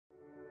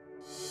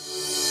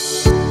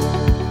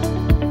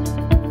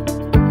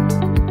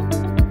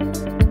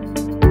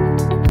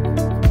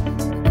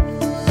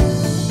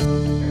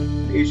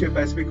Asia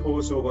Pacific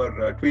hosts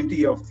over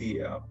 20 of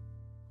the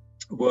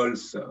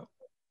world's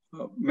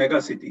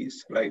mega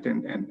cities, right?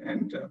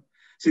 And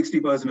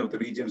 60% of the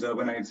region's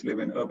urbanites live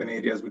in urban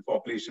areas with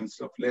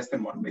populations of less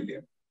than 1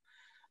 million.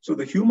 So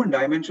the human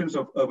dimensions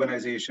of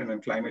urbanization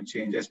and climate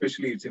change,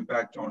 especially its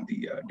impact on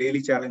the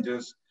daily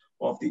challenges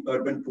of the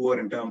urban poor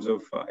in terms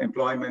of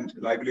employment,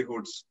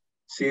 livelihoods,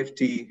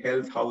 safety,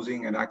 health,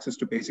 housing, and access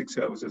to basic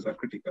services are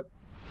critical.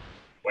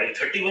 While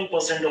 31%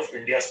 of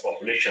India's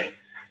population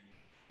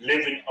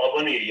live in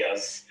urban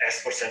areas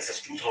as per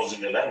census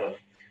 2011,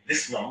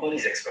 this number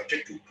is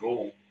expected to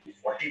grow to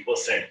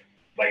 40%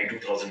 by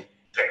 2030,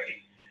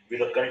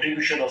 with a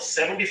contribution of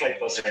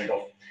 75%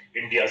 of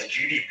India's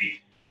GDP.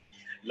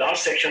 Large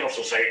section of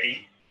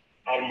society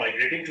are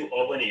migrating to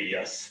urban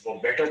areas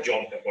for better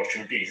job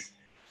opportunities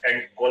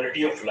and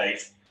quality of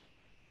life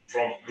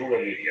from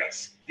rural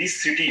areas.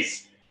 These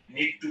cities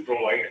need to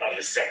provide a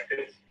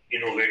receptive,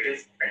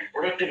 innovative, and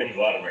productive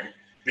environment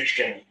which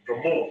can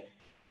promote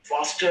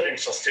faster and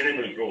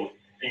sustainable growth,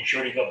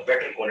 ensuring a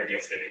better quality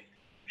of living.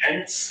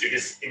 Hence, it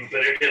is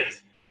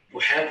imperative to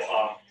have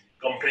a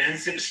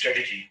comprehensive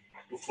strategy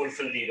to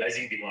fulfill the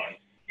rising demand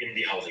in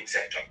the housing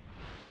sector.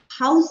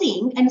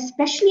 Housing, and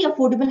especially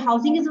affordable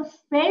housing, is a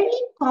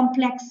fairly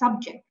complex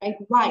subject, right?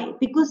 Why?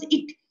 Because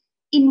it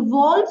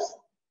involves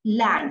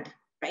land,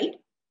 right?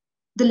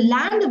 The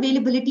land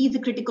availability is a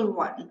critical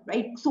one,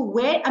 right? So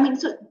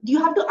you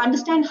have to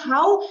understand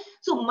how,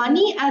 so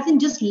money as in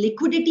just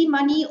liquidity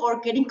money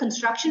or getting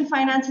construction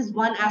finance is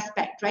one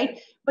aspect, right?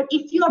 But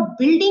if you're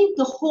building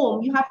the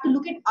home, you have to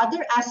look at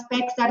other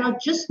aspects that are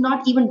just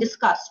not even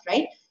discussed,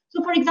 right?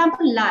 So for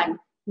example, land.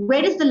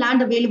 Where is the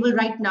land available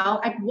right now?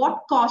 At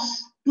what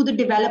cost to the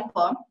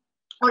developer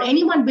or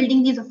anyone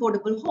building these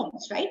affordable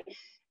homes, right?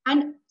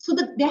 And so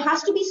there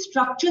has to be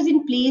structures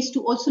in place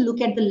to also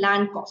look at the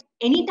land cost.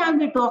 Anytime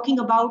we're talking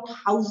about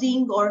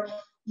housing, or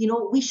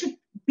we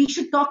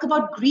should talk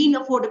about green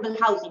affordable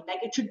housing.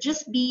 Like it should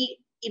just be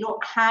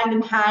hand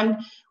in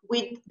hand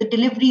with the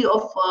delivery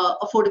of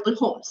affordable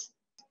homes.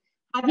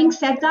 Having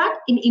said that,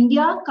 in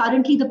India,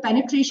 currently the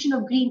penetration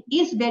of green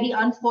is very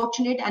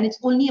unfortunate, and it's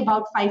only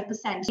about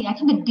 5%. I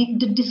think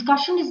the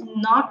discussion is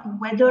not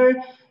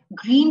whether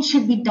green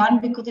should be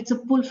done because it's a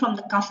pull from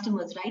the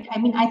customers, right? I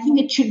mean, I think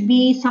it should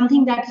be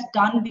something that's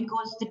done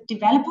because the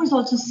developers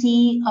also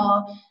see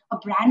a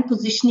brand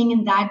positioning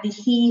in that. They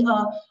see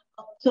a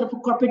sort of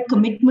a corporate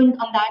commitment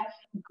on that.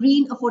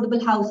 Green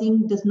affordable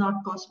housing does not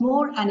cost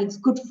more, and it's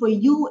good for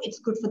you, it's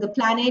good for the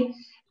planet.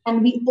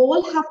 And we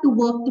all have to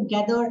work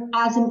together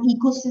as an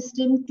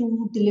ecosystem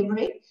to deliver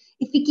it.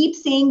 If we keep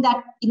saying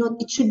that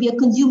it should be a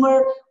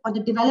consumer or the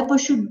developer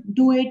should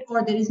do it,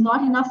 or there is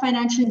not enough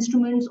financial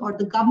instruments, or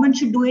the government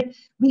should do it,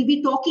 we'll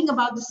be talking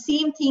about the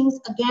same things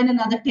again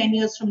another 10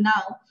 years from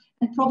now.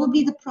 And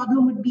probably the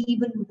problem would be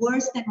even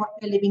worse than what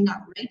we're living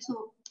now, right?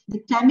 So the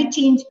climate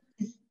change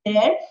is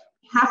there.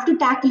 We have to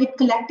tackle it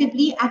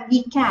collectively, and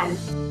we can.